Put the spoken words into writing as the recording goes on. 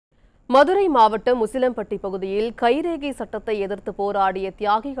மதுரை மாவட்டம் உசிலம்பட்டி பகுதியில் கைரேகை சட்டத்தை எதிர்த்து போராடிய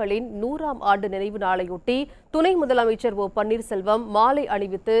தியாகிகளின் 100ஆம் ஆண்டு நினைவு நாளையொட்டி துணை முதலமைச்சர் ஓ பன்னீர்செல்வம் மாலை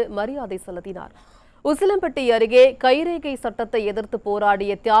அணிவித்து மரியாதை செலுத்தினார். உசிலம்பட்டி அருகே கைரேகை சட்டத்தை எதிர்த்து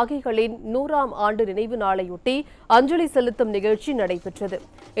போராடிய தியாகிகளின் 100ஆம் ஆண்டு நினைவு நாளையொட்டி அஞ்சலி செலுத்தும் நிகழ்ச்சி நடைபெற்றது.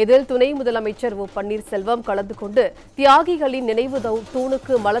 இதில் துணை முதலமைச்சர் ஓ பன்னீர்செல்வம் கலந்து கொண்டு தியாகிகளின் நினைவு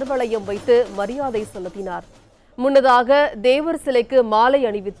தூணுக்கு மலர் வளையம் வைத்து மரியாதை செலுத்தினார். முன்னதாக தேவர் சிலைக்கு மாலை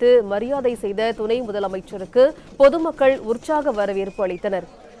அணிவித்து மரியாதை செய்த துணை முதலமைச்சருக்கு பொதுமக்கள் உற்சாக வரவேற்பு அளித்தனர்.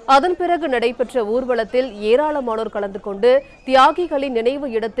 அதன் பிறகு நடைபெற்ற ஊர்வலத்தில் ஏராளமானோர் கலந்து கொண்டு தியாகிகளின் நினைவு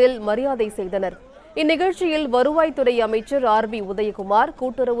இடத்தில் மரியாதை செய்தனர். இந்நிகழ்ச்சியில் வருவாய்த்துறை அமைச்சர் ஆர்.பி. உதயகுமார்,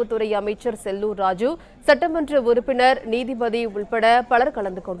 கூட்டுறவுத்துறை அமைச்சர் செல்லூர் ராஜு, சட்டமன்ற உறுப்பினர் நீதிபதி உள்பட பலர்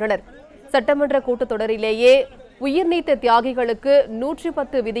கலந்து கொண்டனர். சட்டமன்ற கூட்டத்தொடரிலேயே உயிர்நீத்த தியாகிகளுக்கு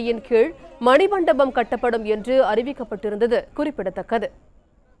 110 விதியின் கீழ் மணிமண்டபம் கட்டப்படும் என்று அறிவிக்கப்பட்டிருந்தது குறிப்பிடத்தக்கது.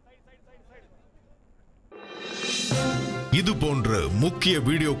 இது போன்ற முக்கிய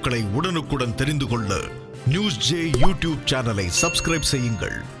வீடியோக்களை உடனுக்குடன் தெரிந்து கொள்ள NEWSJ யூடியூப் சேனலை சப்ஸ்கிரைப்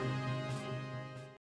செய்யுங்கள்.